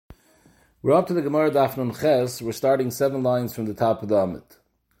We're up to the Gemara Daf Nun Ches. We're starting 7 lines from the top of the Amid.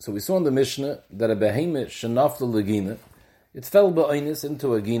 So we saw in the Mishnah that a behemoth shenafla legina, it fell ba'onis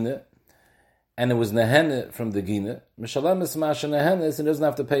into a gina, and it was nehene from the gina. Mishalem is masha nehenes, and it doesn't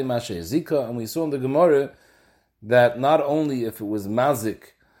have to pay masha zika. And we saw in the Gemara that not only if it was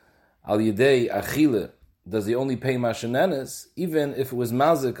mazik al yedei achile does he only pay masha nehenes, even if it was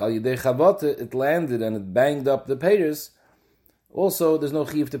mazik al yedei chabate, it landed and it banged up the payers. Also, there's no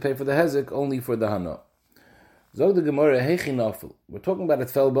chiv to pay for the hezek, only for the hana. Zog the Gemara, heichi nafel. We're talking about it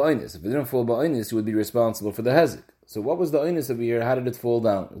fell ba'onis. If it didn't fall ba'onis, you would be responsible for the hezek. So what was the onis over here? How did it fall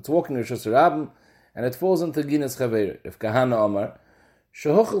down? It's walking in Rosh Hashanah, and it falls into Ginas Chaver. If Kahana Omar,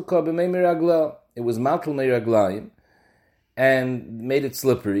 shehochel ka b'mei miragla, it was matal miraglayim, and made it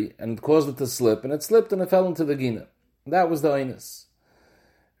slippery, and it caused it to slip, and it slipped and it fell into the Gina. That was the onis.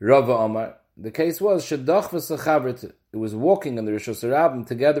 Rava Omar, the case was, shedach v'sachavret, it was walking in the Rosh Hashanah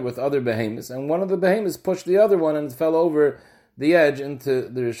together with other behemoths, and one of the behemoths pushed the other one and it fell over the edge into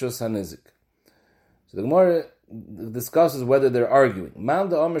the Rosh Hashanah. So the Gemara discusses whether they're arguing. Man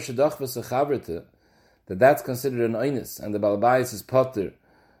da Omer shedach v'sachavret, that's considered an oinus, and the Balabais is potter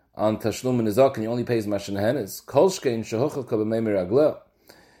on tashlum and nizak, and he only pays mashen henes. Kol shkein shehochel ka b'mei miragla,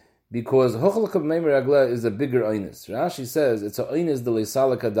 because hochel ka b'mei miragla is a bigger oinus. Rashi says it's a oinus de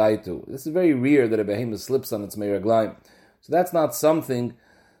leisalaka daitu. This is very rare that a behemoth slips on its miraglaim. So that's not something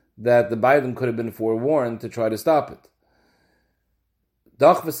that the Biden could have been forewarned to try to stop it.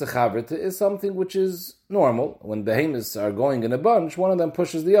 Dach v'sachavret is something which is normal. When behemoths are going in a bunch, one of them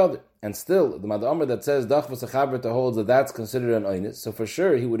pushes the other. And still, the Madamer that says Dach v'sachavret holds that that's considered an oinus. So for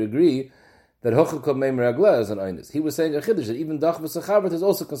sure, he would agree that Hochel Kol Mei Meragla is an oinus. He was saying a chiddush that even Dach v'sachavret is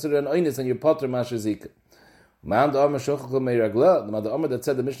also considered an oinus, and you're potter masha zika. Man da Omer Shochel Kol Mei Meragla, the Madamer that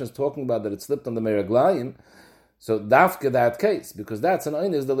said the Mishnah is talking about that it slipped on the Meraglayim. So dafka that case, because that's an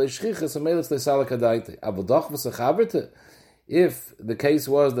oinus the leishchichas and meilitz leisalak hadaite. Aval Dach v'sachavret. If the case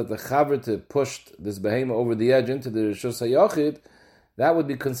was that the Chavrita pushed this behemoth over the edge into the Rishus HaYachid, that would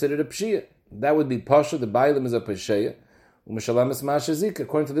be considered a Pshiyah. That would be Pasha, the Bailim is a Pashaya. U'mishalem es Masha Zika.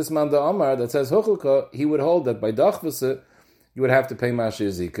 According to this man, the Amar, that says Huchelka, he would hold that by Dachvasa, you would have to pay Masha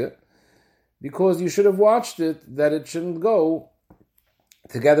Zika, because you should have watched it, that it shouldn't go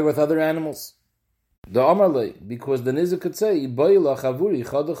together with other animals. The Amar, because the Nizah could say,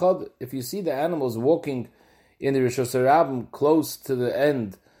 if you see the animals walking in the Rosh Hashanah close to the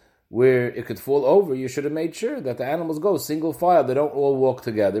end where it could fall over, you should have made sure that the animals go single file. They don't all walk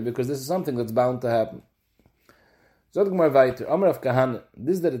together, because this is something that's bound to happen. This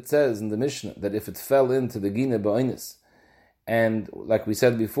is that it says in the Mishnah that if it fell into the Gina Ba'onis, and like we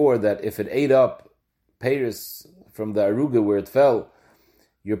said before, that if it ate up Paris from the Aruga where it fell,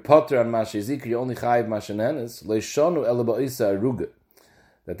 you're potter on Mashizik, you only chayiv Mashanenes, Leishonu Ela Ba'isa Aruga,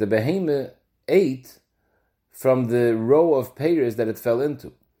 that the behemoth ate from the row of payers that it fell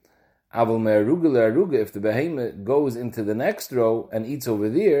into. Aval me'aruga le'aruga, if the behemoth goes into the next row and eats over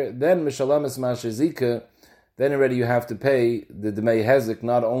there, then mishalamis mashazika, then already you have to pay the demei hezek,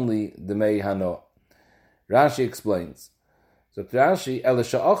 not only the demei hano. Rashi explains. So Rashi, el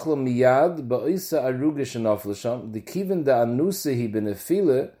sha'achla miyad ba'isa aruga shenafla sham, the kivin da anusehi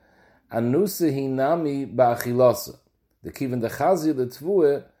benefile, anusehi nami ba'achilasa. The kivin da chazi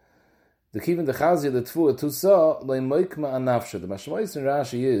le'tvueh, the kivin the chazia the tfuah tusa leimoikma anafsha. The mashmois in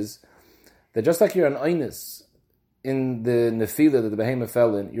Rashi is that just like you're an oinus in the nefila that the behemoth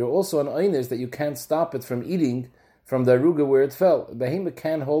fell in, you're also an oinus that you can't stop it from eating from the aruga where it fell. The behemoth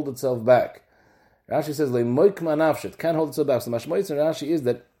can't hold itself back. Rashi says leimoikma anafsha. It can't hold itself back. So the mashmois in Rashi is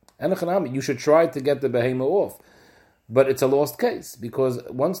that enochanami, you should try to get the behemoth off, but it's a lost case, because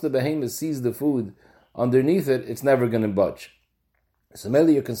once the behemoth sees the food underneath it, it's never going to budge. So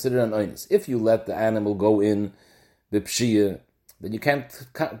mainly you're considered an oinus. If you let the animal go in the pshiyah, then you can't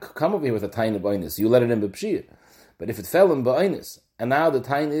come over here with a tiny oinus. You let it in the pshiyah. But if it fell in ba'oinus, and now the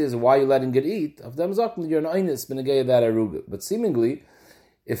tiny is why you letting it eat, of them zakm, you're an oinus b'negei that aruga. But seemingly,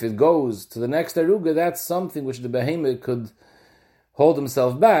 if it goes to the next aruga, that's something which the behemoth could hold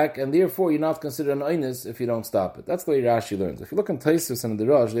himself back, and therefore you're not considered an oinus if you don't stop it. That's the way Rashi learns. If you look in Taisus and the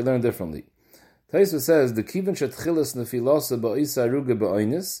Rosh, they learn differently. Taisus says, the kivin shetchilas nefilasa ba'isa aruga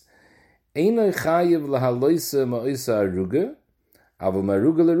ba'oinus, einoi chayiv lahaloisa ma'isa aruga, aval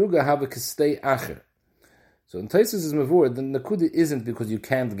ma'aruga l'aruga have a kistei acher. So in Taisus is mavur, the nakuda isn't because you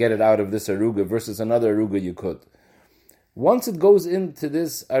can't get it out of this aruga versus another aruga you could. Once it goes into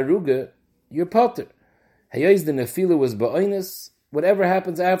this aruga, you're potter. Hayayz the nefila was ba'oinus, whatever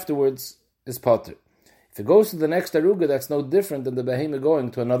happens afterwards is potter. If it goes to the next aruga, that's no different than the behemoth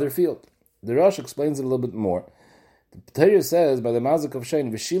going to another field. The Rosh explains it a little bit more. The Torah says by the mazik of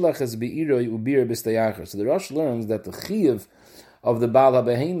Shein, V'shilach es be'iroi ubir b'steyacher. So the Rosh learns that the chiyuv of the Baal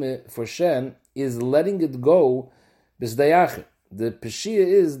HaBehemah for Shen is letting it go b'steyacher. The peshia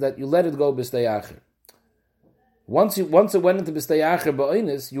is that you let it go b'steyacher. Once it went into b'steyacher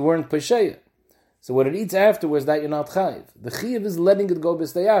ba'onis, you weren't pesheya. So when it eats afterwards, that you're not chayiv. The chiyuv is letting it go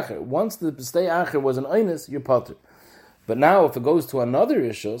b'steyacher. Once the b'steyacher was an onis, you're potter. But now if it goes to another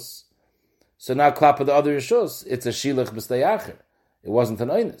ishus, so now klapa the other ishus, it's a shilach b'steyacher. It wasn't an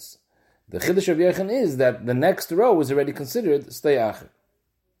onis. The chiddush of Yechon is that the next row is already considered steyacher.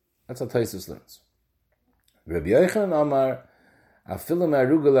 That's how Taisus learns. Rabbi Yechon Amar afilim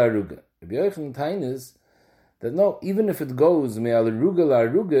aruga la'aruga. Rabbi Yechon tain is that no, even if it goes me'al aruga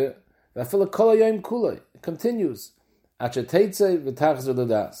la'aruga, v'afilah kol hayom kulay, it continues. Acheteitze v'tachzer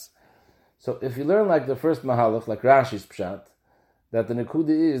l'das. So if you learn like the first mahalach, like Rashi's pshat, that the nekuda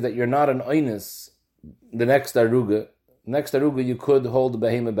is that you're not an oinus, the next aruga you could hold the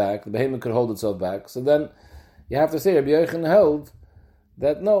behemoth back, the behemoth could hold itself back, so then you have to say, Rabbi Yochanan held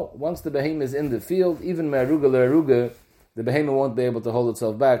that no, once the behemoth is in the field, even me'aruga le'aruga, the behemoth won't be able to hold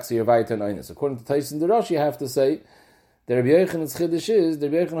itself back, so you're vayta an oinus. According to Tyson the Rosh, you have to say that Rabbi Yochanan's chiddush is, the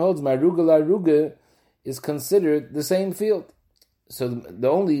Rabbi Yochanan holds me'aruga le'aruga is considered the same field. So the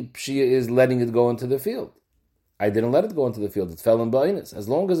only pshia is letting it go into the field. I didn't let it go into the field. It fell in ba'inus. As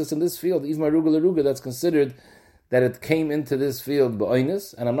long as it's in this field, even maruga l'ruga, that's considered that it came into this field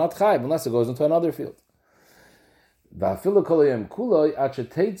ba'inus, and I'm not chayv unless it goes into another field. Va'afilu kol hayom kuloi ache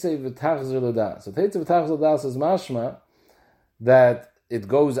teitze v'tachzer l'das. So teitze v'tachzer l'das is mashma that it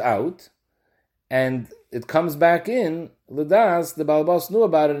goes out and it comes back in l'das. The balabas knew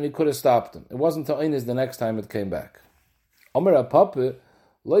about it and he could have stopped him. It wasn't ta'inus the next time it came back. Omer apape.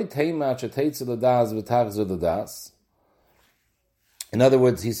 In other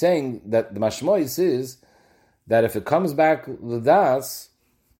words, he's saying that the mashmois is that if it comes back l'das,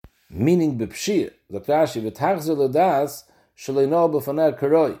 meaning b'pshir,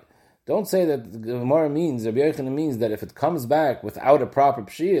 don't say that the Gemara means, Rabbi Yochanan means that if it comes back without a proper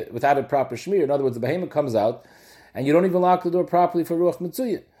pshir, without a proper shmir, in other words, the behemoth comes out and you don't even lock the door properly for ruach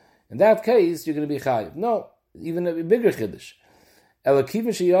mitzuyah. In that case, you're going to be chayiv. No, even a bigger chiddush. You're also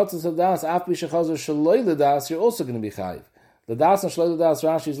going to be chayiv. The das and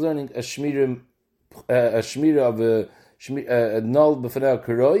Rashi is learning a shmira of a null b'fanei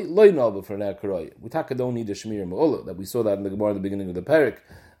karoi, loy null b'fanei karoi. We don't need a shmira me'olah, that we saw that in the Gemara at the beginning of the parak.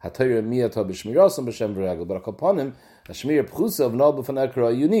 Hatayra miyata b'shmirosam b'shem v'ragel. But upon him, a shmira pchusa of null b'fanei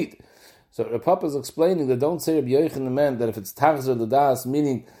karoi you need. So Rav Papa is explaining that don't say Rabbi Yochanan meant that if it's tachzer the das,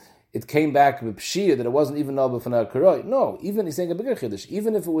 meaning it came back with pshia, that it wasn't even null b'fanei karoi. No, even he's saying a bigger chiddush.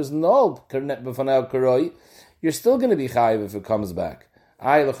 Even if it was null b'fanei karoi, you're still going to be chayiv if it comes back.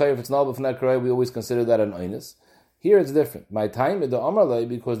 If it's null b'fanei karoi, we always consider that an oinus. Here it's different. My time the amarlei,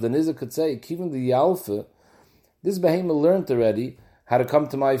 because the nizak could say, even the yalfa, this behemoth learned already how to come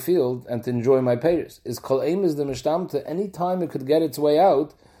to my field and to enjoy my payers. Is kol aim is the mishtamta, any time it could get its way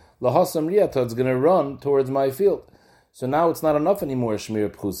out, lahasam riyata, it's going to run towards my field. So now it's not enough anymore, shmir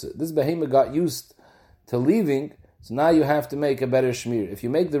pchusa. This behemoth got used to leaving, so now you have to make a better shmir. If you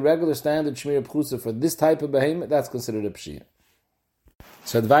make the regular standard shmir pchusa for this type of behemoth, that's considered a pshia.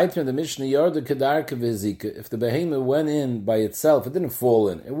 So advait from the Mishnah, Yarda Kedarka V'Hezika, if the behemoth went in by itself, it didn't fall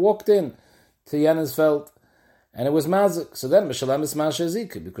in, it walked in to Yanis felt, and it was mazik. So then, Meshalem is Masha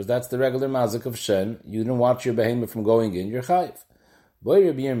Ezika, because that's the regular mazik of Shen. You didn't watch your behemoth from going in, you're chayiv.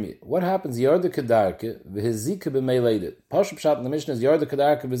 What happens? Yarda Kedarka V'Hezika b'meiledet. Pashup Pshat in the Mishnah is Yarda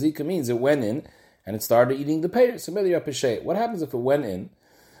Kedarka V'Hezika means it went in and it started eating the pears. So what happens if it went in?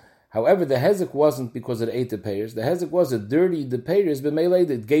 However, the hezek wasn't because it ate the pears. The hezek was it dirtied the pears, but meiledet,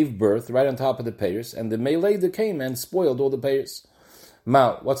 it gave birth right on top of the pears, and the meiledet came and spoiled all the pears.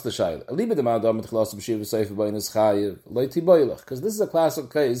 What's the shayla? Because this is a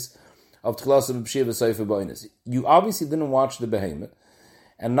classic case of tchilasim b'shiv v'seifa b'oinus. You obviously didn't watch the behemoth,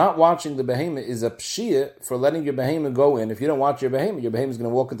 and not watching the behemoth is a pshia for letting your behemoth go in. If you don't watch your behemoth is going to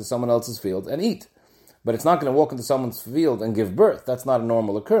walk into someone else's field and eat. But it's not going to walk into someone's field and give birth. That's not a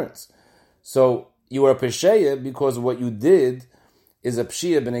normal occurrence. So you are a pesheya because what you did is a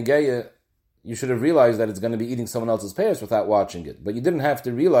pshia b'negeya. You should have realized that it's going to be eating someone else's pears without watching it. But you didn't have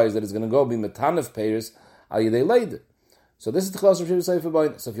to realize that it's going to go be metanef pears al yedei leida. So this is the chlas b'shiv v'seifa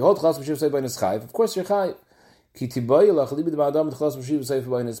b'oinus. So if you hold chlas b'shiv v'seifa b'oinus chayiv, of course you're chayiv. Ki tibayilach libid ba'adam chlas b'shiv v'seifa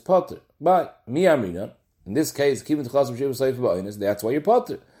b'oinus potter. By mi amrina. In this case, keeping the chlas b'shiv v'seifa b'oinus, that's why you're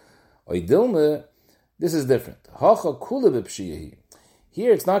potter. Oidilme. This is different. Here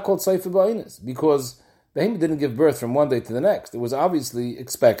it's not called Seifa Ba'inus because Behemoth didn't give birth from one day to the next. It was obviously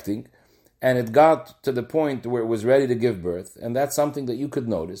expecting, and it got to the point where it was ready to give birth, and that's something that you could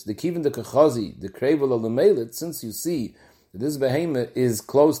notice. The kivin the kachazi, the krevel alemelit, since you see that this behemoth is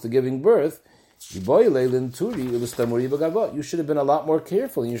close to giving birth, you should have been a lot more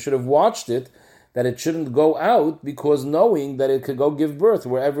careful. You should have watched it, that it shouldn't go out, because knowing that it could go give birth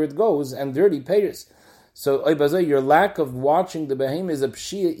wherever it goes, and dirty payers. So your lack of watching the behemoth is a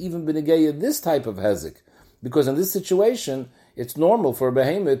pshia, even b'negeya this type of hezek. Because in this situation, it's normal for a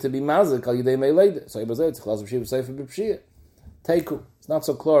behemoth to be mazik al yidei meiled. So it's Teiku. It's not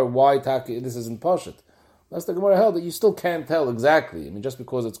so clear why this isn't pashut. That's the Gemara held that you still can't tell exactly. I mean, just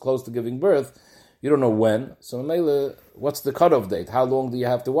because it's close to giving birth, you don't know when. So Mele, what's the cutoff date? How long do you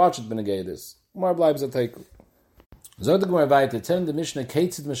have to watch it b'negei this? Gemara bleibt a Teiku. So the Gemara weiter, telling the Mishnah,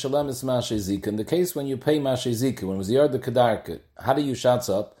 Keitzit Mishalem is Mashe Zika. In the case when you pay Mashe Zika, when it was the Yard of Kedarka, how do you shots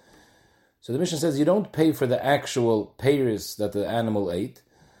up? So the Mishnah says you don't pay for the actual payers that the animal ate,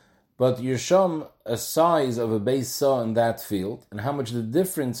 but you shom a size of a base saw in that field, and how much the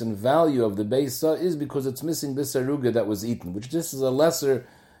difference in value of the base saw is because it's missing this aruga that was eaten, which this is a lesser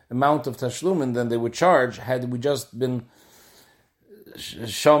amount of tashlumin than they would charge had we just been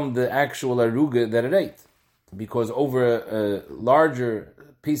shom the actual aruga that it ate. Because over a larger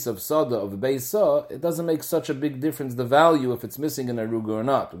piece of sada, of a base saw, it doesn't make such a big difference, the value, if it's missing an aruga or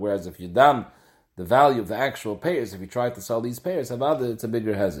not. Whereas if you dam the value of the actual payers, if you try to sell these payers, it's a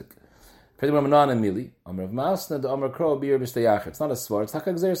bigger hezek. It's not a svar, it's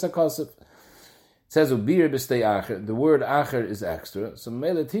hakagzer sakasif. It says ubir b'stei acher. The word acher is extra. So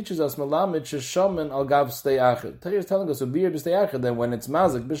Mele teaches us malamid sheshomen al gav stei acher. Torah is telling us ubir b'stei acher. Then when it's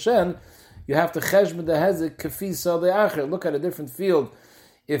mazik b'shen, you have to cheshbon the hezek kafi sal the acher. Look at a different field.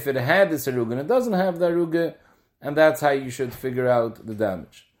 If it had this aruga and it doesn't have the aruga, and that's how you should figure out the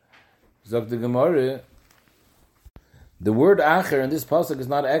damage. Zok the Gemara. The word acher in this pasuk is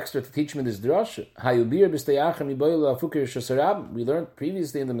not extra to teach me this drasha. Hayubir b'stei acher miboyel afukir shasarab. We learned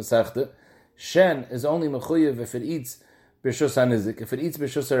previously in the Masechta, Shen is only mechuyev if it eats b'shus hanizik. If it eats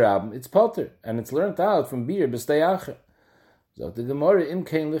b'shus harab, it's potter, and it's learned out from bir b'stei acher. So the Gemara im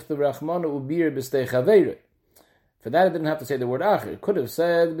kein lichter rachmana ubir b'stei chaveire. For that, it didn't have to say the word acher. It could have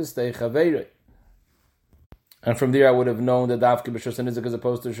said b'stei chaveire. And from there, I would have known that dafke b'shus hanizik as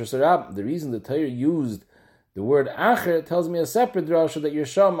opposed to b'shus harab. The reason the Torah used the word acher tells me a separate drasha that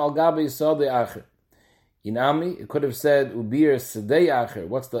Yersham al gabe sadeh acher. In Ami, it could have said ubir sedei acher.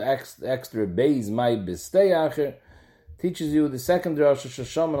 What's the extra beis my bistei acher? Teaches you the second drasha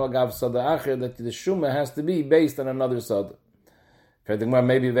shasham al gabe sadeh acher that the shuma has to be based on another sadeh.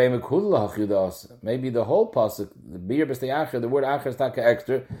 Maybe maybe the whole pasuk, the bir bistei acher, the word acher is taka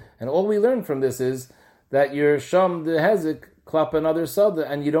extra, and all we learn from this is that Yersham the hezek klap another sadeh,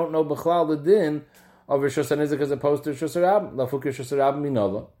 and you don't know b'chlal the din of Rishus HaNizik as opposed to Rishus HaRab, Lafuk Rishus HaRab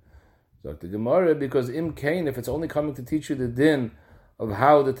Minola. So the Gemara, because Im Kain, if it's only coming to teach you the din of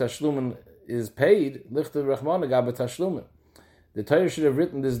how the Tashlumen is paid, Lichter Rachman Agaba Tashlumen. The Torah should have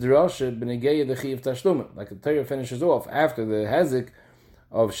written this drasha B'negeya the Chiv Tashlumen. Like the Torah finishes off after the Hezek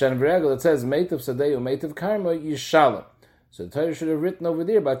of Shen V'regel, it says, Meitav Sadeu, Meitav Karma, Yishalem. So the Torah should have written over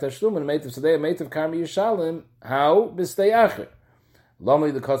there by Tashlumen, Meitav Sadeu, Meitav Karma, Yishalem, how? B'stei Acher.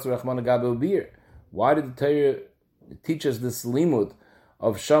 Lomli the Koster Rachman Agaba Ubir. Why did the Torah teach us this limud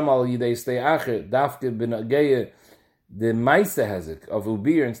of Shamal Yidei Stei Acher, Dafke B'Nageya, the Maisa Hezek of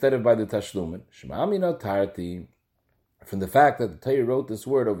Ubir instead of by the Tashlumen? Shema'amina Tarti. From the fact that the Torah wrote this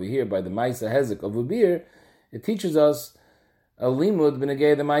word over here by the Maisa Hezek of Ubir, it teaches us a limud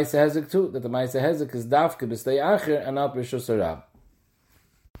B'Nageya the Maisa Hezek too, that the Maisa Hezek is Dafke B'Stei Acher and not B'Shus HaRab.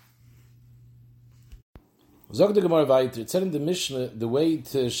 Zog the Gemara weiter. It said in the Mishnah, the way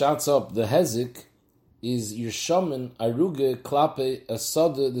to shots up the Hezek is Yershamen aruge klape a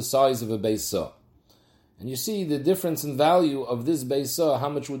sada the size of a beis saw. And you see the difference in value of this beis saw, how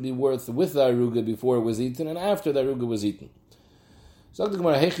much would be worth with the aruga before it was eaten and after the aruga was eaten. So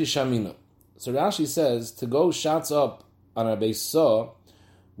Rashi says to go shots up on a beis saw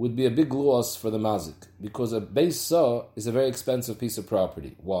would be a big loss for the mazik, because a beis saw is a very expensive piece of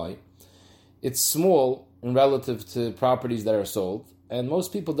property. Why? It's small in relative to properties that are sold. And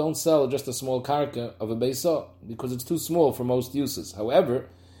most people don't sell just a small karka of a beis saw because it's too small for most uses. However,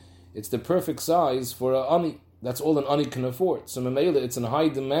 it's the perfect size for an ani. That's all an ani can afford. So memela, it's in high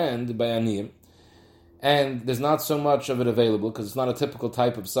demand by aniyim, and there's not so much of it available because it's not a typical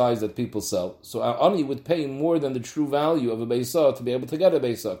type of size that people sell. So an ani would pay more than the true value of a beis saw to be able to get a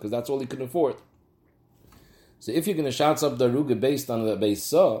beis saw because that's all he can afford. So if you're going to shots up the aruga based on the beis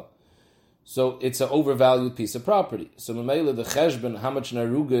saw, so it's an overvalued piece of property. So Mamela, the cheshbon, how much an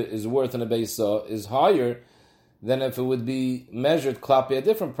aruga is worth in a beis saw, is higher than if it would be measured klapi a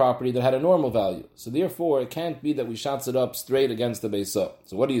different property that had a normal value. So therefore, it can't be that we shots it up straight against the Beisa.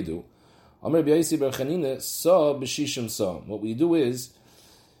 So what do you do? What we do is,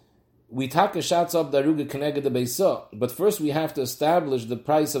 we take a shots up the aruga keneged the Beisa, but first we have to establish the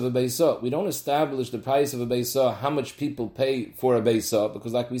price of a Beisa. We don't establish the price of a Beisa, how much people pay for a Beisa,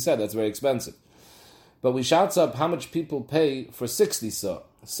 because like we said, that's very expensive. But we shots up how much people pay for 60 sa.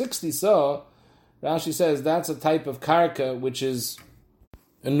 60 sa, Rashi says, that's a type of karka which is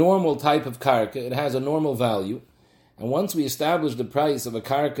a normal type of karka. It has a normal value. And once we establish the price of a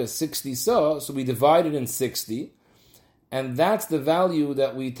karka 60 sa, so we divide it in 60, and that's the value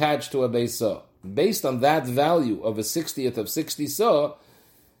that we attach to a Beisa. Based on that value of a 60th of 60 sa,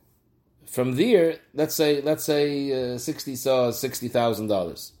 from there, let's say 60 sa is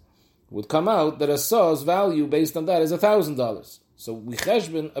 $60,000. Would come out that a saw's value based on that is $1,000. So we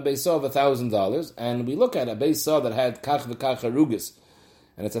cheshbon a Beisa of $1,000, and we look at a Beisa that had kach v'kach arugas,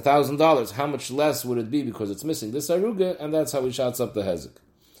 and it's $1,000. How much less would it be because it's missing this aruga? And that's how we shots up the hezek.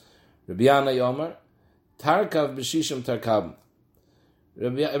 Rabbi Yana Yomar, tarkav b'shishim tarkabim.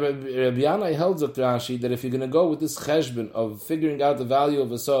 Rabbi Yana held up Rashi that if you're going to go with this cheshbon of figuring out the value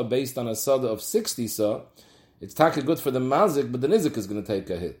of a saw based on a sada of 60 saw, it's taka good for the mazik, but the nizik is going to take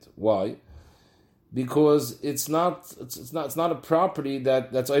a hit. Why? Because it's not a property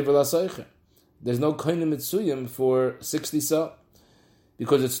that's over lasaycher. There's no koine mitzuyim for 60 saw,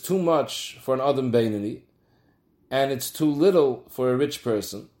 because it's too much for an adam beinani, and it's too little for a rich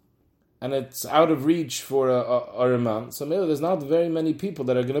person, and it's out of reach for a Raman. So maybe there's not very many people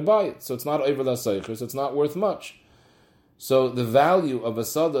that are going to buy it. So it's not over lasaycher, so it's not worth much. So the value of a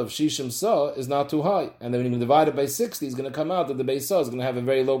sada of shishim sa is not too high. And then when you divide it by 60, it's going to come out that the base sa is going to have a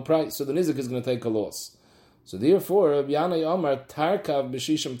very low price. So the nizik is going to take a loss. So therefore, Rabbi Yana Omar, tarkav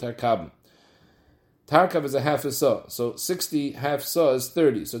b'shishim tarkabim. Tarkav is a half a sa. So 60 half sa is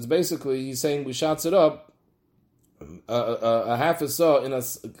 30. So it's basically, he's saying we shots it up, a half a sa in a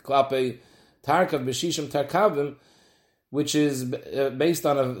klape tarkav b'shishim tarkabim, which is based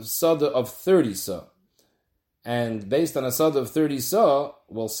on a sada of 30 sa. And based on a sada of 30 sa,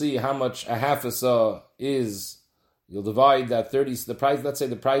 we'll see how much a half a sa is. You'll divide that 30, the price, let's say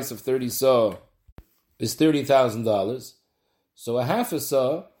the price of 30 sa is $30,000. So a half a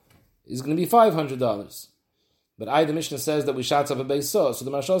sa is going to be $500. But the Mishnah says that we shots up a base sa. So the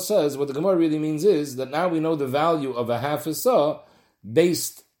Mashal says what the Gemara really means is that now we know the value of a half a sa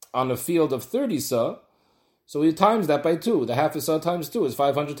based on a field of 30 sa. So we times that by 2. The half a sa times 2 is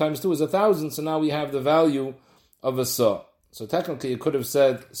 500 times 2 is 1,000. So now we have the value of a sa. So technically you could have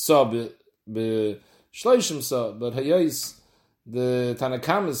said sa be shloishim sa, but hayais, the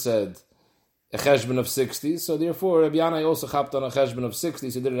Tanakama said a cheshbon of 60. So therefore Rabbi Yanai also chapped on a cheshbon of 60.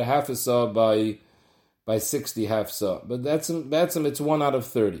 So he did it a half a sa by 60 half sa. But that's it's 1 out of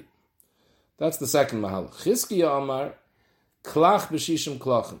 30. That's the second mahal. Chizkiya Amar klach b'shishim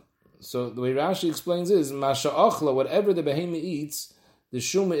klachim. So the way Rashi explains is masha achla, whatever the behemoth eats, the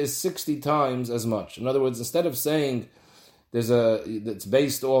shuma is 60 times as much. In other words, instead of saying it's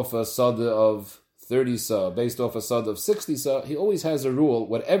based off a sada of 30 sa, based off a sada of 60 sa, he always has a rule.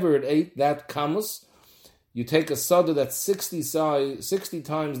 Whatever it ate, that kamus, you take a sada that's 60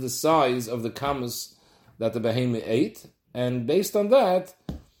 times the size of the kamus that the behemoth ate, and based on that,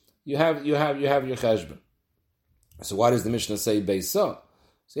 you have your cheshbon. So why does the Mishnah say beis sa?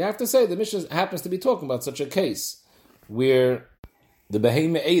 So you have to say the Mishnah happens to be talking about such a case where the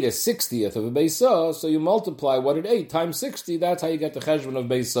behemoth ate a 60th of a beisa, so you multiply what it ate times 60, that's how you get the cheshbon of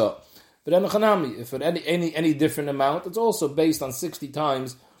beisa. But then if it any different amount, it's also based on 60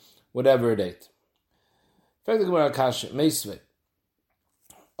 times whatever it ate. Take the Braisa,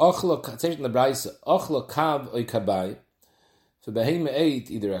 Ochla kav oy kabai. If a behemoth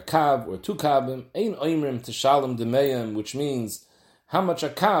ate either a kav or 2 kavim, ein oimrim teshalem demeyim, which means how much a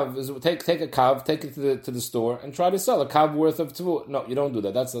kav is. Take a kav, take it to the store, and try to sell a kav worth of tvu. No, you don't do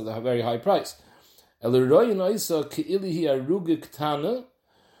that. That's a very high price. So the way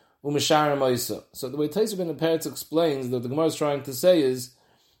Taisv ben Peretz explains that the Gemara is trying to say is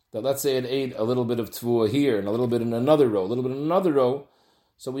that let's say it ate a little bit of tvua here and a little bit in another row, a little bit in another row.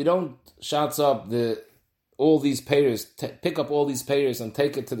 So we don't shots up all these payers, pick up all these payers and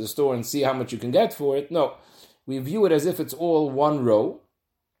take it to the store and see how much you can get for it. No. We view it as if it's all one row,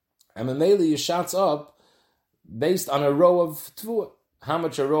 and Mameli you shots up based on a row of tvua. How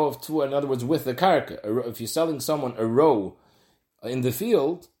much a row of tvua, in other words, with the karka. If you're selling someone a row in the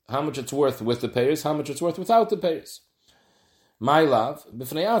field, how much it's worth with the payers, how much it's worth without the payers. My love,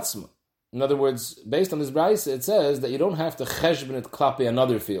 b'fnei atzma. In other words, based on this brayse, it says that you don't have to cheshbon it klape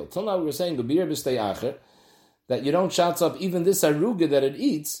another field. Till now we were saying, that that you don't shots up even this aruga that it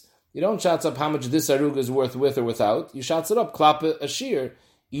eats. You don't shots up how much this aruga is worth with or without. You shots it up, klappe a shear,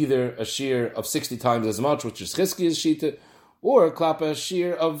 either a shear of 60 times as much, which is Chizkiya's shita, or klappe a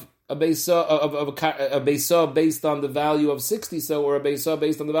shear of a beisa based on the value of 60 so, or a beisa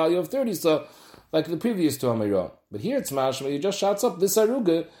based on the value of 30 so, like the previous two Amirah. But here it's mashma, you just shots up this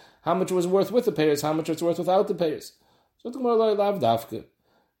aruga, how much it was worth with the payers, how much it's worth without the payers. So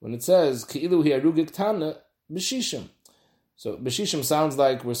when it says Ki'ilu hi aruga ktana b'shishim, so b'shishim sounds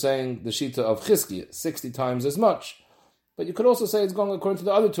like we're saying the shita of Chizkiya, 60 times as much. But you could also say it's going according to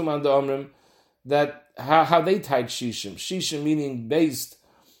the other two man Amrim, that how they tied shishim. Shishim meaning based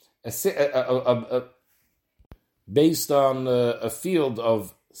on a field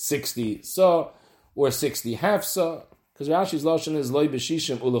of 60 saw or 60 half saw, because Rashi's lashon is loy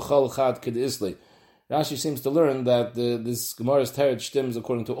b'shishim ulechol chad kid isli. Rashi seems to learn that this Gemara's teretz stems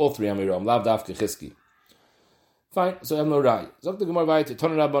according to all three Amiram, lav dafke Chizki. Fine, so I have no rai. Zok the Gemara weiter,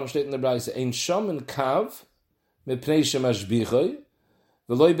 Ton Rabban steht in der Breise, ein shaman kav mepnei shemashbichoi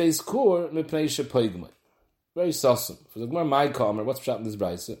v'loy beis kor mepnei shepoigmoi. Very sasum. For the Gemara, my kamer, what's pshat in this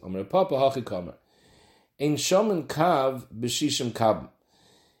Breise? Omer papa hachi kamer. Ein shaman kav b'shishim kav.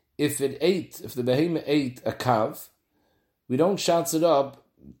 If the behemoth ate a kav, we don't shots it up,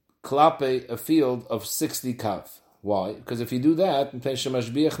 klape a field of 60 kav. Why? Because if you do that, mepnei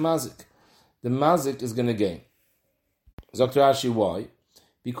shemashbiach mazik, the mazik is going to gain. Dr. Ashi, why?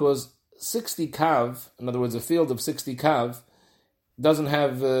 Because 60 kav, in other words, a field of 60 kav, doesn't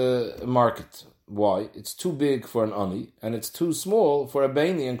have a market. Why? It's too big for an ani, and it's too small for a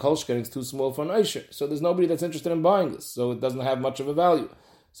beini, and kolshker, it's too small for an aisher. So there's nobody that's interested in buying this, so it doesn't have much of a value.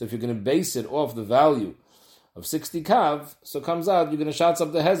 So if you're going to base it off the value of 60 kav, so it comes out, you're going to shots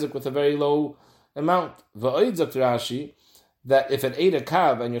up the hezek with a very low amount. V'oid, Dr. Ashi, that if it ate a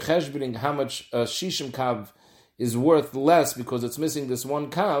kav, and you're cheshbening how much shishim kav is worth less because it's missing this one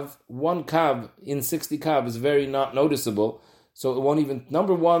kav in 60 kav is very not noticeable. So it won't even,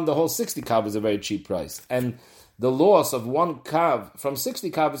 number one, the whole 60 kav is a very cheap price. And the loss of one kav from 60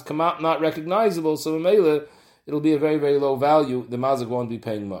 kav is come out not recognizable. So in Mele, it'll be a very, very low value. The mazik won't be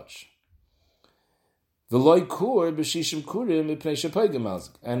paying much. V'loy kur b'shishim kurim mipnei shepayim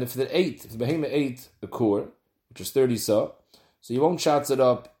mazik. And if the behemoth ate a kur, which is 30 saw, so you won't shots it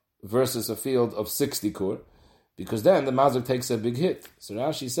up versus a field of 60 kur, because then the mazik takes a big hit. So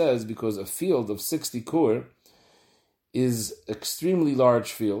Rashi says because a field of 60 kur is extremely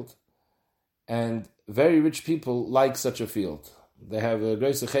large field, and very rich people like such a field. They have a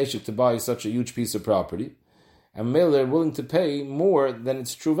great cheshik to buy such a huge piece of property, and they're willing to pay more than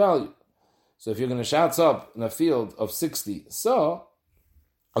its true value. So if you're going to shots up in a field of 60 saw,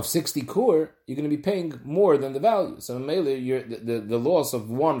 of 60 kur, you're going to be paying more than the value. So in the loss of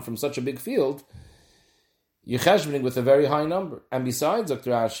one from such a big field, you're cheshbening with a very high number. And besides,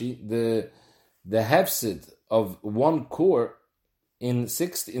 Dr. Ashi, the hefsid of one core in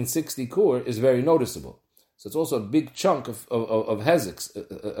 60 core is very noticeable. So it's also a big chunk of hezeks,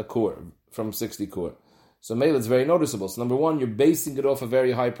 a core from 60 core. So mele it's very noticeable. So number one, you're basing it off a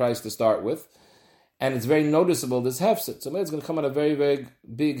very high price to start with, and it's very noticeable, this hefsid. So mele it's going to come at a very, very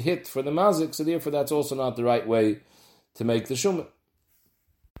big hit for the mazik, so therefore that's also not the right way to make the shumah.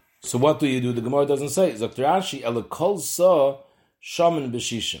 So what do you do? The Gemara doesn't say. Dr. Ashi, ela kol sa shaman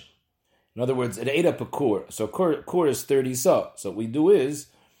b'shishim. In other words, it ate up a kur. So kur is 30 sa. So what we do is,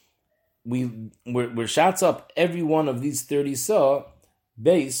 we're shots up every one of these 30 sa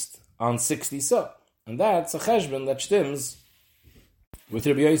based on 60 sa. And that's a cheshbon that stems with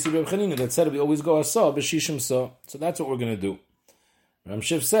Rabbi Yossi Reb Chanina that said we always go a sa b'shishim sa. So that's what we're going to do. Ram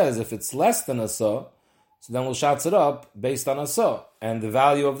Shiv says if it's less than a sa, so then we'll shots it up based on a saw. And the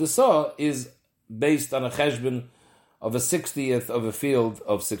value of the saw is based on a cheshbon of a 60th of a field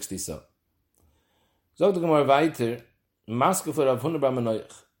of 60 saw. So the Gemara weiter, Masku for Rav Huna bar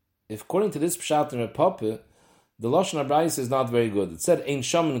Menoich. If according to this pshat in Repoppe, the Lashon HaBrais is not very good. It said, Ein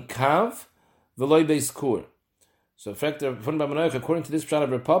shaman kav v'loy beis kur. So in fact, Rav Huna bar Menoich, according to this pshat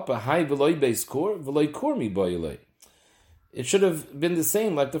of Repoppe, hai v'loy beis kur, v'loy kur mi boylei. It should have been the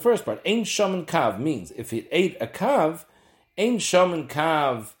same like the first part. Ein shaman kav means if it ate a kav, ein shaman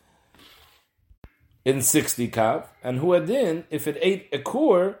kav in 60 kav, and huadin, if it ate a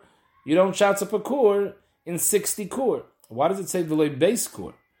kur, you don't shots up a kur in 60 kur. Why does it say v'loy beis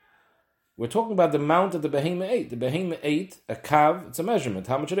kur? We're talking about the amount that the behemoth ate. The behemoth ate a kav, it's a measurement,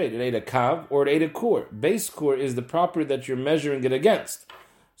 how much it ate. It ate a kav or it ate a kur. Beis kur is the property that you're measuring it against.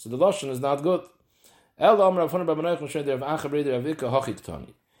 So the lashon is not good. Ein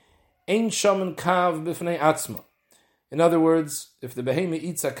shaman kav b'fnei atzma. In other words, if the behemoth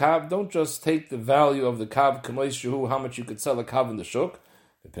eats a kav, don't just take the value of the kav, how much you could sell a kav in the shuk.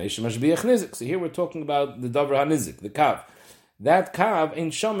 So here we're talking about the davar hanizik, the kav. That kav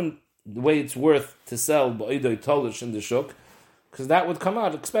ain't shaman the way it's worth to sell ba'idoi tolish in the shuk, because that would come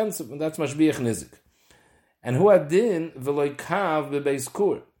out expensive, and that's mashbiach nizik. And hu adin v'loy kav bebeis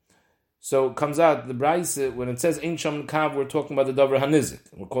kur. So it comes out, the Braise, when it says ain't shaman kav, we're talking about the davar hanizik.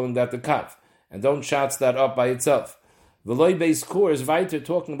 We're calling that the kav. And don't shots that up by itself. V'loy beis kur is weiter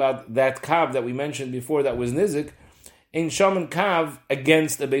talking about that kav that we mentioned before that was nizik, ain't shaman kav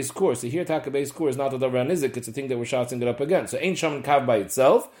against a beis kur. So here taka beis kur is not the davar hanizik, it's a thing that we're shotting it up against. So ain't shaman kav by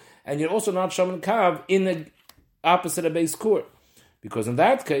itself, and you're also not shaman kav in the opposite of beis kur. Because in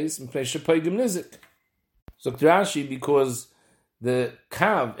that case, nizik. So Rashi, because the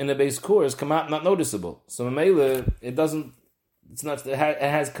kav in a beis kur is come out not noticeable. So Mamela, it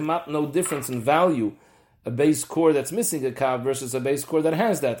has come out no difference in value, a beis kur that's missing a kav versus a beis kur that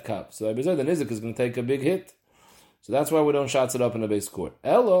has that kav. So the nizik is going to take a big hit. So that's why we don't shots it up in a beis kur.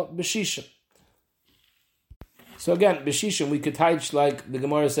 Elo b'shishim. So again, b'shishim, we could teach like the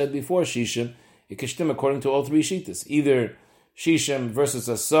Gemara said before, shishim, it could stem according to all three shittas. Either shishim versus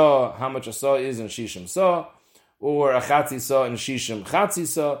a saw, how much a saw is in shishim saw, or a chatzi saw in shishim chatzi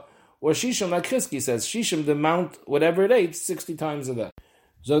saw, or shishim like Chizki says, shishim the amount, whatever it ate, 60 times of that.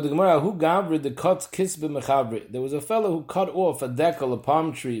 So the Gemara, who gavrid the cut kisbe mechavri? There was a fellow who cut off a decal, a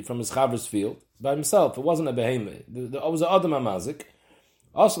palm tree, from his chavr's field by himself. It wasn't a behemoth. It was an adam amazik.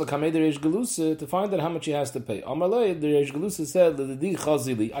 Also, the Kamei the Reish Galusa to find out how much he has to pay. Amalei, the Reish Galusa said, "L'di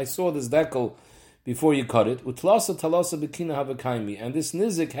chazili, I saw this decal before you cut it. Utlasa talasa bekina havakaimi, and this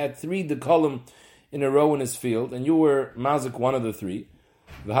nizik had 3 decolim in a row in his field, and you were mazik one of the 3.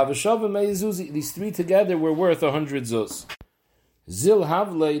 V'havashava meizuzi, these 3 together were worth 100 zuz. Zil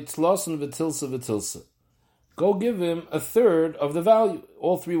havlei tlasan v'tilsa v'tilsa. Go give him a third of the value.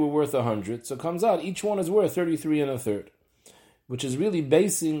 All 3 were worth 100, so it comes out each one is worth 33 and a third." Which is really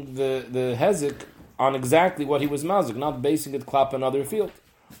basing the hezek on exactly what he was mazik, not basing it klap another field.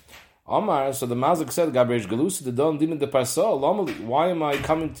 Omar, so the mazik said, Gabriel Galusa, the don din de parsa, lomali, why am I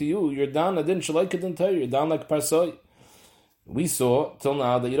coming to you? You're down, I didn't shalaik it entire, you're down like parsa. We saw till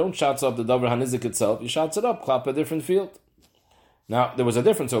now that you don't shots up the davar hanizik itself, you shots it up, klap a different field. Now, there was a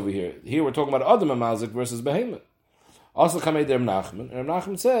difference over here. Here we're talking about adam mazik versus behemoth. Also, Kamei der Nachman, and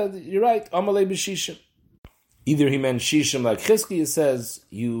Nachman said, you're right, amalei b'shishim. Either he meant shishim like Chizki says,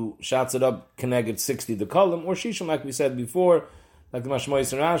 you shots it up, connected 60 the column, or shishim like we said before, like the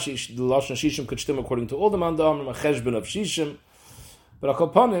Mashmois and Rashi, the Lashon shishim could stem according to all the mandam, a cheshbon of shishim. But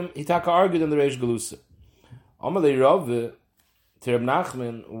upon him, he taka argued in the Reish Galusa. Amalei Rav, to Reb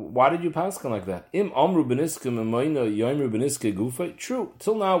Nachman, why did you pass like that? Im amru beniske memoina yoimru beniske gufay. True.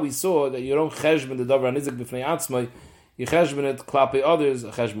 Till now we saw that you don't cheshbon the davar nizik b'fnei atzmai, you cheshbon it klape others, a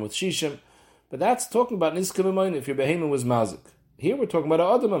cheshbon with shishim. But that's talking about niska b'moin if your behemoth was mazik. Here we're talking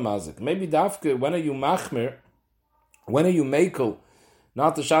about adam mazik. Maybe dafke, when are you machmir? When are you mekel?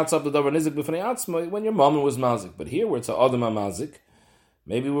 Not the shots up the davar nizik b'fnei atzmai, when your mama was mazik. But here where it's a adam mazik,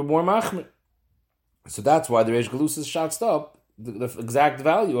 maybe we're more machmir. So that's why the Reish Galusa shots up the exact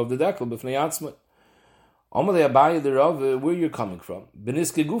value of the dekel b'fnei atzmai. Amalei Abaye the Rav, where you're coming from?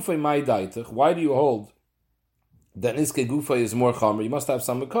 Beniske gufay mai daitach. Why do you hold that niske gufay is more chamer? You must have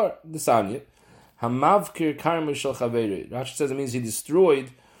some makar. The sanya. Hamavkir karma shel chaveri. Rashi says it means he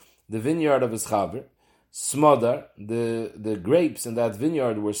destroyed the vineyard of his chaver. Smother, the grapes in that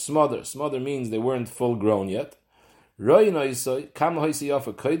vineyard were smother. Smother means they weren't full grown yet. So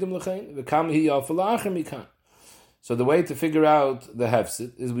the way to figure out the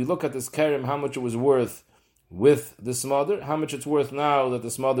hefset is we look at this kerem, how much it was worth with the smother, how much it's worth now that the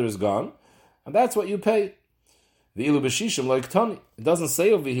smother is gone, and that's what you pay. V'ilu b'shishim like Tani. It doesn't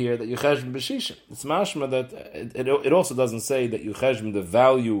say over here that you cheshbon b'shishim. It's mashma that it also doesn't say that you cheshbon the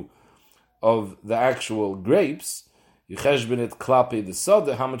value of the actual grapes. You cheshbon it klape the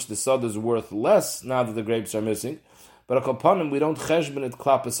soda, how much the soda is worth less now that the grapes are missing. But upon him, we don't cheshbon it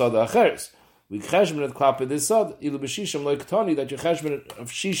klape soda acheres. We cheshbon it klape the soda. Ilu b'shishim like Tani, that you cheshbon it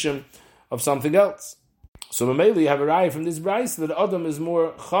of shishim of something else. So mainly you have a raya from this brayse that Adam is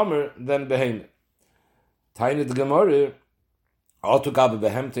more chamer than behemoth. Tainit the Gemara, I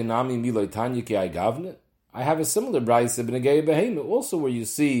have a similar brayse b'negei behemoth also where you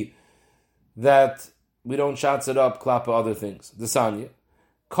see that we don't shots it up, klapa other things. The sanya,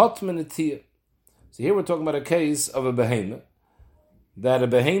 kotman etiyah. So here we're talking about a case of a behemoth, that a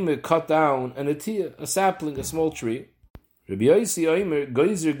behemoth cut down an etiyah, a sapling, a small tree. Rabbi Yosi Omer,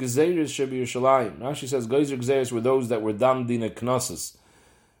 Geizer Gezeres Shebi Yerushalayim. Rashi says Geizer Gezeres were those that were dam dina knossos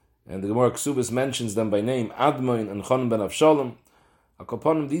and the Gemara Ksubis mentions them by name, Admoin and Chonim ben Avshalom.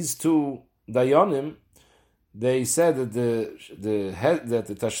 Akoponim, these two Dayanim, they said that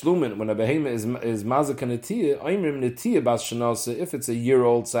the tashlumin, when a behema is mazik and netiyah, oimrim netiyah bas shenasa, if it's a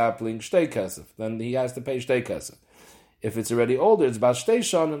year-old sapling, shtei kesef, then he has to pay shtei kesef. If it's already older, it's bas shtei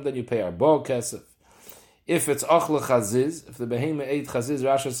shanim, then you pay arba kesef. If it's achle chaziz, if the behema ate chaziz,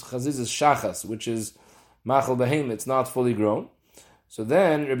 Rasha's chaziz is shachas, which is machal behema, it's not fully grown. So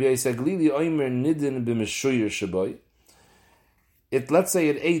then, Rabbi Yosef Glili oimer nidin b'meshuyir shaboy. Let's say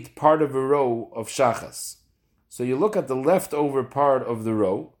it ate part of a row of shachas. So you look at the leftover part of the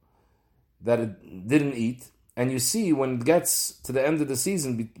row that it didn't eat, and you see when it gets to the end of the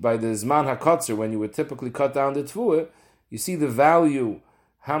season, by the Zman HaKotzer, when you would typically cut down the Tvuah, you see the value,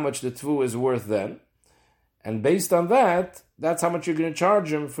 how much the Tvuah is worth then. And based on that, that's how much you're going to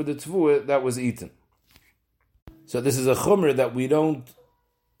charge him for the Tvuah that was eaten. So this is a chumrah that we don't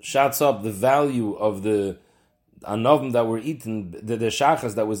shots up the value of the anovim that were eaten, the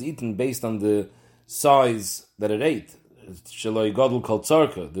shachas that was eaten based on the size that it ate. Shaloi godel kol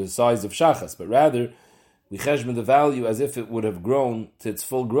tzarka, the size of shachas, but rather we cheshbon the value as if it would have grown to its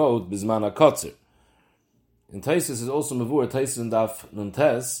full growth bizman hakotzer. In Taisus is also mavur, Taisus and Daf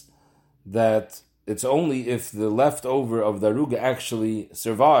Nuntes, that it's only if the leftover of the aruga actually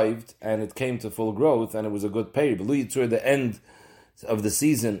survived and it came to full growth and it was a good pay. But toward the end of the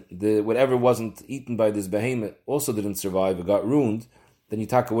season, whatever wasn't eaten by this behemoth also didn't survive, it got ruined, then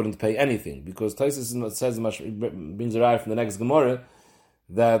Yitaka wouldn't pay anything. Because Taisus says, brings a raya from the next Gemara,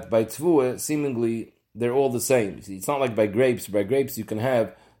 that by Tvuah, seemingly, they're all the same. See, it's not like by grapes. By grapes, you can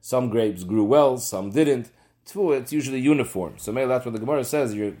have some grapes grew well, some didn't. Tvuah, it's usually uniform. So maybe that's what the Gemara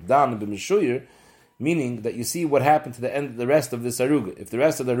says, you're dan b'mishuyir, meaning that you see what happened to the rest of this aruga. If the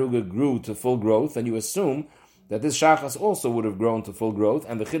rest of the aruga grew to full growth, then you assume that this shachas also would have grown to full growth,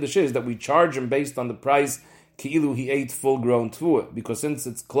 and the chiddush is that we charge him based on the price ki'ilu he ate full-grown tvuah, because since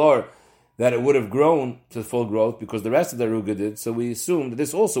it's klar that it would have grown to full growth because the rest of the aruga did, so we assume that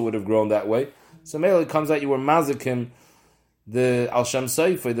this also would have grown that way. So maybe it comes out you were mazikim the al shem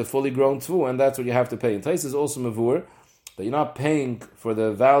seifa, the fully grown tvuah, and that's what you have to pay. And Tais is also mavur that you're not paying for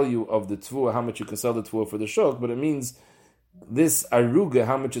the value of the tvuah, how much you can sell the tvuah for the shuk, but it means this aruga,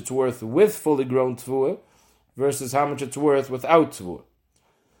 how much it's worth with fully grown tvuah versus how much it's worth without tvuah.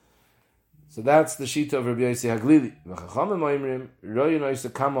 So that's the shita of Rabbi Yossi Haglili.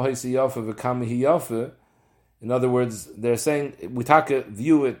 In other words, they're saying we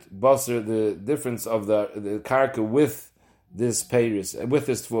view it basar the difference of the karka with this peiris, with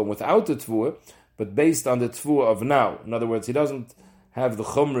this tvuah, without the tvuah, but based on the tvuah of now. In other words, he doesn't have the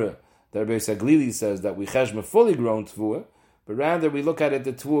chumrah that Rabbi Yossi Haglili says that we cheshma fully grown tvuah, but rather we look at it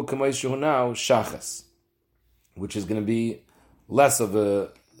the tvuah kamoishu now shachas, which is going to be less of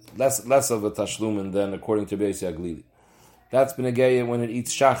a tashlumin than according to Rabbi Yossi Haglili. That's been a gaya when it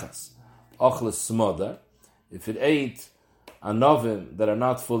eats shachas. Ochles smoda, if it ate anovim that are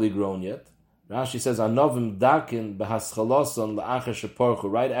not fully grown yet. Rashi says anovim dakin behaschaloson la'acher sheporchu.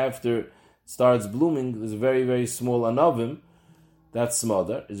 Right after it starts blooming, there's a very, very small anovim. That's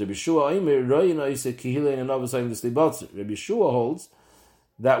smoda. Is Rabbi Yeshua oimer royin oiseh kihilei anovim saying this libotzer. Rabbi Yeshua holds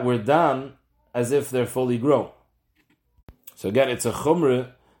that we're done as if they're fully grown. So again, it's a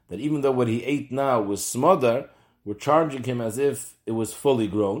chumrah that even though what he ate now was smodar, we're charging him as if it was fully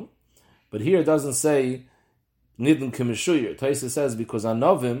grown. But here it doesn't say nidin kimishuyir. Taisa says because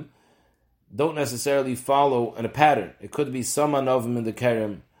anovim don't necessarily follow in a pattern. It could be some anovim in the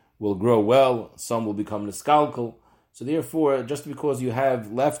kerem will grow well, some will become niskalkal. So therefore, just because you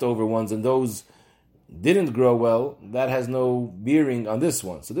have leftover ones and those didn't grow well, that has no bearing on this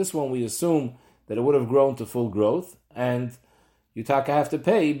one. So this one we assume that it would have grown to full growth, and you have to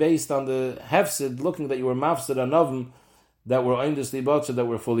pay based on the hefsid, looking that you were mafsid anovim that were oindus libotzer that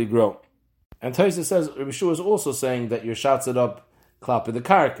were fully grown. And Taisa says, Rabbi Shua is also saying that you're shatzed up klap the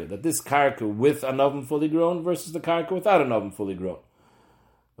karka, that this karka with anovim fully grown versus the karka without anovim fully grown.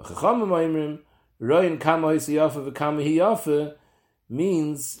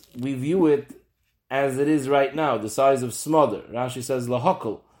 Means we view it as it is right now, the size of smother. Rashi says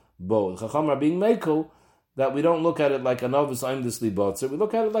lahakal bo. The chacham are being mekel that we don't look at it like a novice aimdusly botzer. We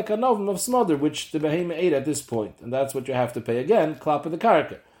look at it like a novum of smother, which the behemoth ate at this point, and that's what you have to pay again. Klap of the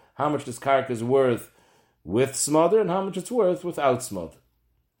karka, how much this karka is worth with smother, and how much it's worth without smother.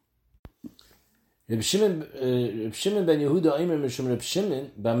 Reb Shimon ben Yehuda Omer Mishum Reb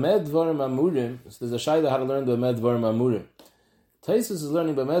Shimon Bamed Dvarim Amurim. So there's a shayla how to learn Bamed Dvarim Amurim. Taisus is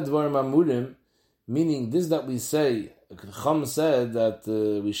learning Bamed Dvarim Amurim, meaning this that we say. Chum said that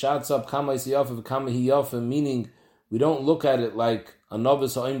we shouts up Kama Isiyafa Kama Hiyafa, meaning we don't look at it like a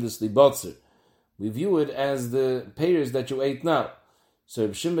novice ha'imdus libotzer. We view it as the payers that you ate now. So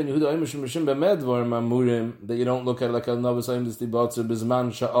Reb Shimon ben Yehuda Omer Reb Shimon Medvar Mamurim, that you don't look at it like a novice ha'imdus libotzer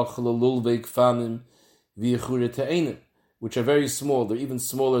bizman sha'achla lulvei kfanim v'yechure te'enim, which are very small. They're even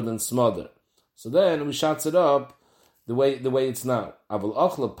smaller than smother. So then we shots it up the way it's now. Aval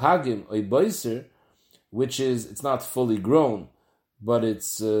achla pagim oy boiser, which is, it's not fully grown, but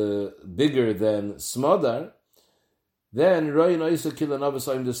it's bigger than smodar, then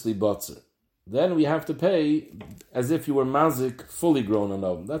then we have to pay as if you were mazik fully grown on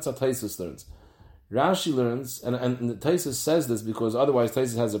oven. That's how Taisus learns. Rashi learns, and Taisus says this because otherwise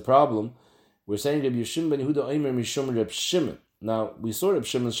Taisus has a problem. We're saying Reb Yishim ben Yehuda Omer Mishum Reb Shimon. Now, we saw Reb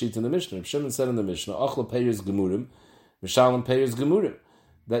Shimon's sheet in the Mishnah. Reb Shimon said in the Mishnah, Achla payers gemurim, Mishalim payers gemurim,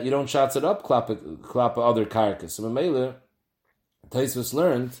 that you don't shots it up, klap other karkas. So Mamela, Taisus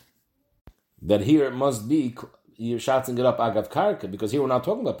learned that here it must be you're shotzing it up agav karka, because here we're not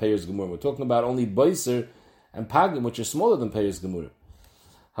talking about payers gemurim. We're talking about only boiser and pagim, which are smaller than payers gemurim.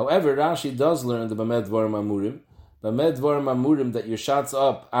 However, Rashi does learn the bamed dvarim amurim that your shots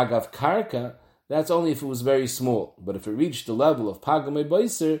up agav karka. That's only if it was very small. But if it reached the level of pagim and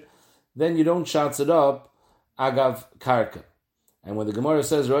boiser, then you don't shots it up agav karka. And when the Gemara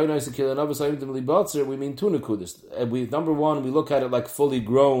says we mean two nekudas. Number one, we look at it like fully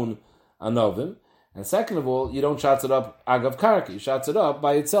grown anovim, and second of all, you don't shots it up agav karka. You shots it up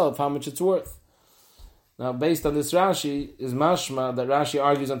by itself, how much it's worth. Now, based on this Rashi, is mashma that Rashi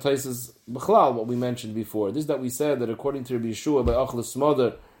argues on Taisus b'chlal, what we mentioned before. This is that we said that according to Rabbi Yeshua by Achlas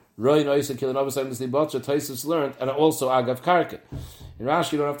Smother, Taisus learned, and also agav karka. In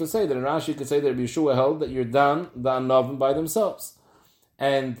Rashi, you don't have to say that. In Rashi, you could say that Rabbi Yeshua held that you're done the anovim by themselves.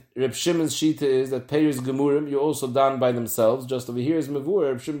 And Reb Shimon's shita is that payers gemurim, you're also done by themselves. Just over here is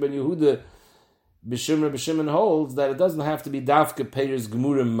mavur. Reb Shimon ben Yehuda Reb Shimon holds that it doesn't have to be dafka payers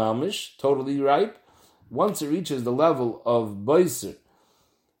gemurim mamish, totally ripe. Once it reaches the level of boiser,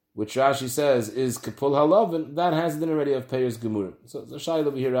 which Rashi says is kapul halavin, that has the din already of payers gemurim. So the shayla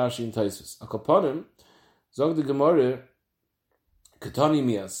over here Rashi and Taisus. Akaponim zog the Gemara katani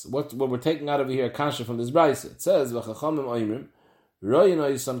mias. What we're taking out of here kasha from this brayse. It says v'chachamim oimrim. How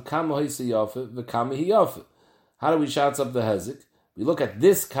do we shots up the hezek? We look at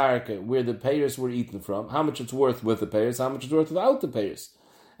this karka where the payers were eaten from, how much it's worth with the payers, how much it's worth without the payers.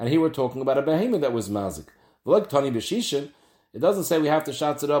 And here we're talking about a behemoth that was mazik. Like Tani b'shishim, it doesn't say we have to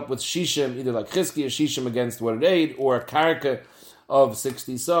shots it up with shishim, either like chizki or shishim against what it ate, or a karka of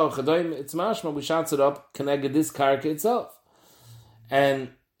 60 so. It's mashma, we shots it up, connected this karka itself.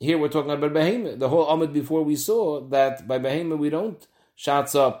 And here we're talking about behemoth. The whole amid before we saw that by behemoth we don't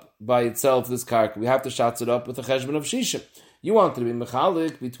shots up by itself this karka. We have to shots it up with a cheshbon of shishim. You want to be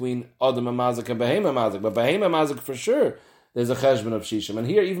mechalik between adam and mazik and behemoth mazik, but behemoth mazik for sure there's a cheshbon of shishim. And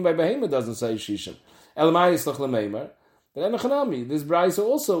here even by behemoth doesn't say shishim. Elamayis lach lemeimar. But enochanami, this brayso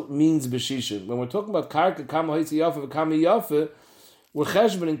also means b'shishim. When we're talking about karka kama hoitzi yafa v'kama yafa, we're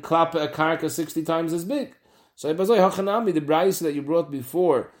cheshbon in klapa a karka 60 times as big. So the brayso that you brought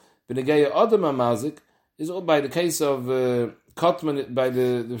before, b'negeya adam mazik, is all by the case of Kotman, by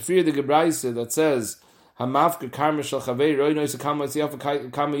the fear the Gebraise that says Hamafka Karma Shal Chavei Roi Noisa Kama Yafa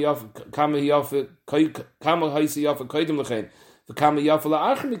Kama Yafa Koidim Lechein the Kama Yafa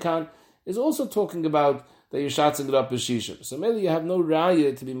La'achmikan is also talking about that you're shotzing it up as shishim. So maybe you have no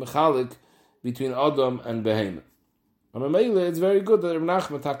raya to be mechalik between Adam and Behemoth. And maybe it's very good that Rav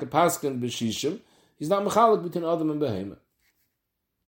Nachman Taka Paskin b'shishim. He's not mechalik between Adam and Behemoth.